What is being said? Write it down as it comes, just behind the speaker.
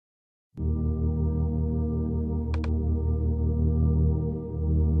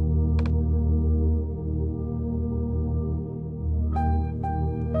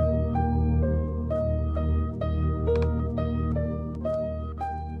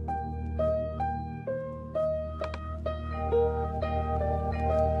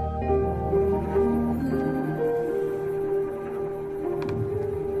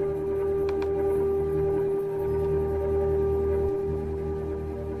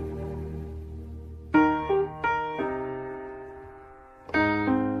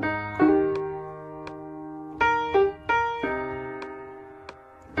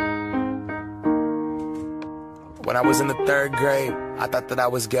I was in the 3rd grade, I thought that I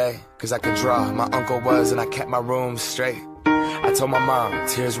was gay, cause I could draw, my uncle was, and I kept my room straight. I told my mom,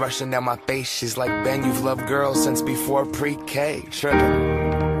 tears rushing down my face, she's like, Ben, you've loved girls since before pre-K.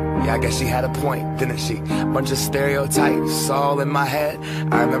 Trippin'. Yeah, I guess she had a point, didn't she? Bunch of stereotypes all in my head.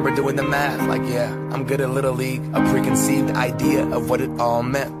 I remember doing the math, like, yeah, I'm good at Little League. A preconceived idea of what it all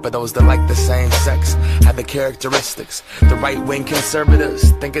meant. But those that like the same sex had the characteristics. The right-wing conservatives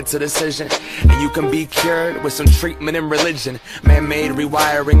think it's a decision, and you can be cured with some treatment and religion. Man-made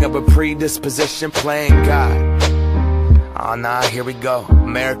rewiring of a predisposition, playing God. Oh nah, here we go.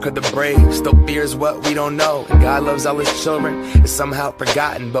 America the brave still fears what we don't know, and God loves all his children. It's somehow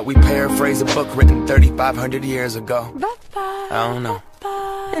forgotten, but we paraphrase a book written 3,500 years ago. I don't know.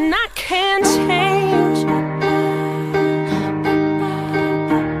 And I can't change,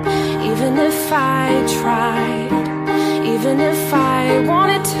 even if I tried, even if I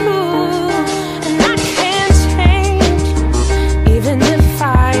wanted to. And I can't change, even if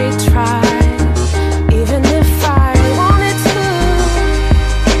I tried, even if I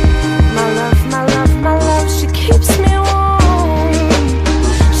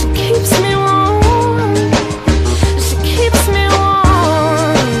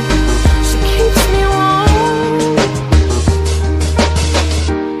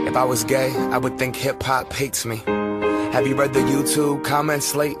If I was gay, I would think hip-hop hates me. Have you read the YouTube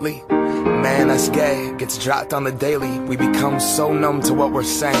comments lately? Man, that's gay, gets dropped on the daily. We become so numb to what we're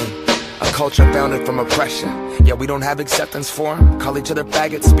saying. A culture founded from oppression, yeah, we don't have acceptance for 'em. Call each other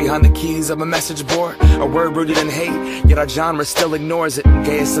faggots behind the keys of a message board. A word rooted in hate, yet our genre still ignores it.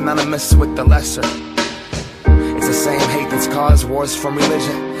 Gay is synonymous with the lesser. It's the same hate that's caused wars from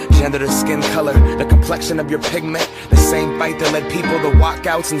religion, gender to skin color, the complexion of your pigment. The same fight that led people to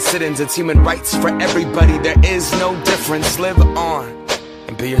walkouts and sit-ins. It's human rights for everybody, there is no difference. Live on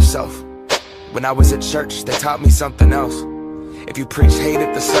and be yourself. When I was at church, they taught me something else. If you preach hate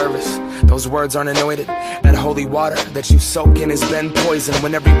at the service, those words aren't anointed. That holy water that you soak in has been poisoned.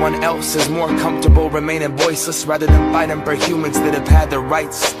 When everyone else is more comfortable remaining voiceless, rather than fighting for humans that have had their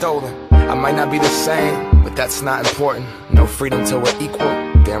rights stolen. I might not be the same, but that's not important. No freedom till we're equal,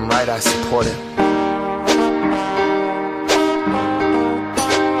 damn right I support it.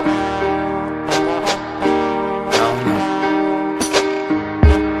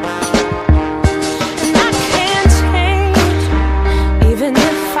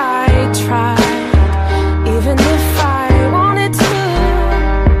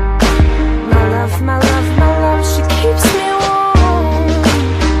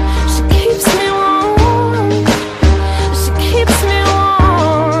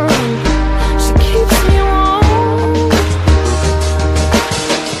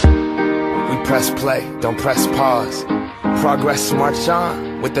 Play, don't press pause. Progress march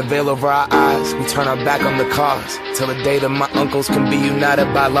on. With the veil over our eyes, we turn our back on the cause. Till the day that my uncles can be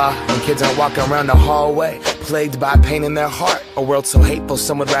united by law. When kids aren't walking around the hallway, plagued by pain in their heart. A world so hateful,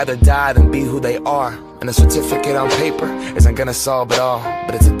 some would rather die than be who they are. And a certificate on paper isn't gonna solve it all,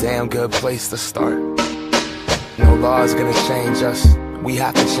 but it's a damn good place to start. No law is gonna change us, we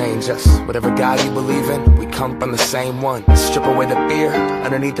have to change us. Whatever God you believe in, we come from the same one. Strip away the fear,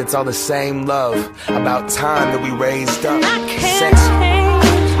 underneath it's all the same love. About time that we raised up. I can't change.